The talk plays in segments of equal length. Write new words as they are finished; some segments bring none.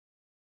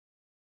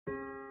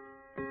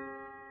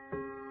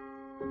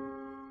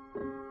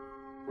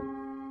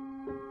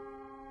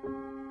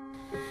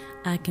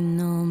I can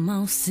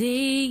almost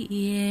see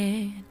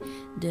it,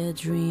 the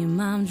dream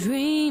I'm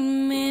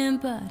dreaming,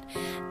 but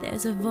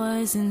there's a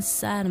voice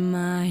inside of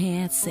my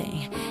head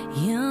saying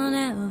you'll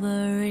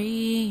never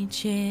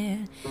reach it.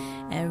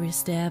 Every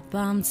step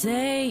I'm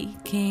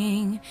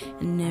taking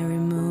and every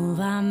move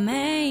I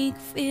make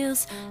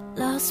feels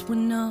lost with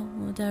no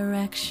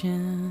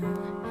direction.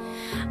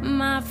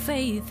 My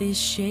faith is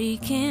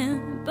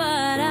shaking,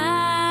 but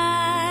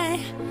I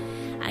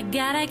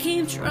gotta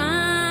keep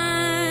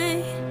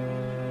trying.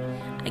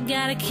 I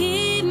gotta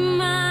keep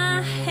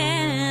my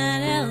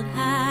head held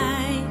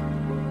high.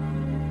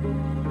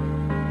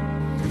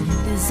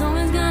 There's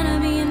always gonna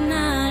be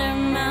another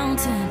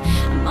mountain.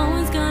 I'm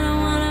always gonna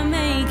wanna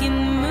make it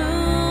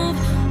move.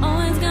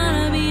 Always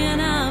gonna be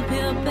an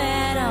uphill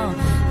battle.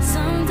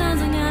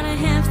 Sometimes I'm gonna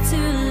have to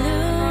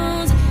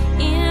lose.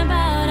 Ain't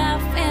about how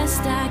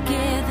fast I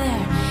get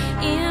there.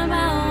 Ain't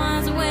about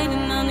what's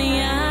waiting on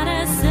the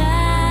other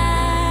side.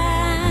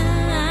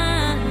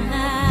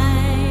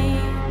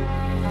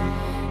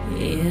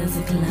 It's a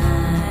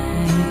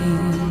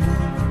climb.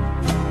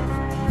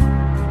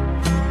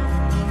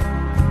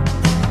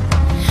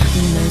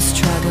 The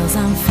struggles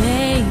I'm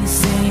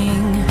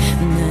facing,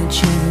 the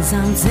chances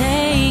I'm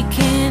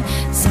taking,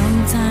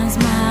 sometimes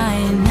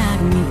might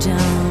knock me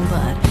down,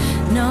 but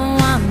no,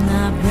 I'm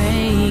not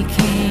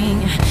breaking.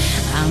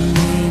 I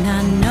may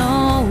not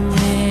know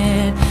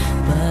it,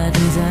 but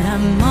these are the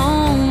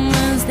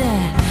moments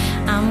that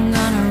I'm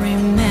gonna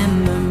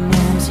remember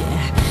most.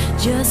 Yeah,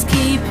 just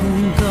keep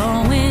on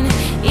going.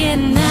 At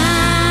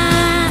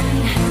night,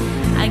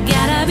 I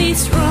gotta be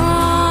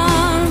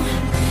strong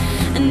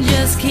and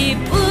just keep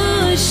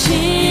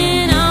pushing.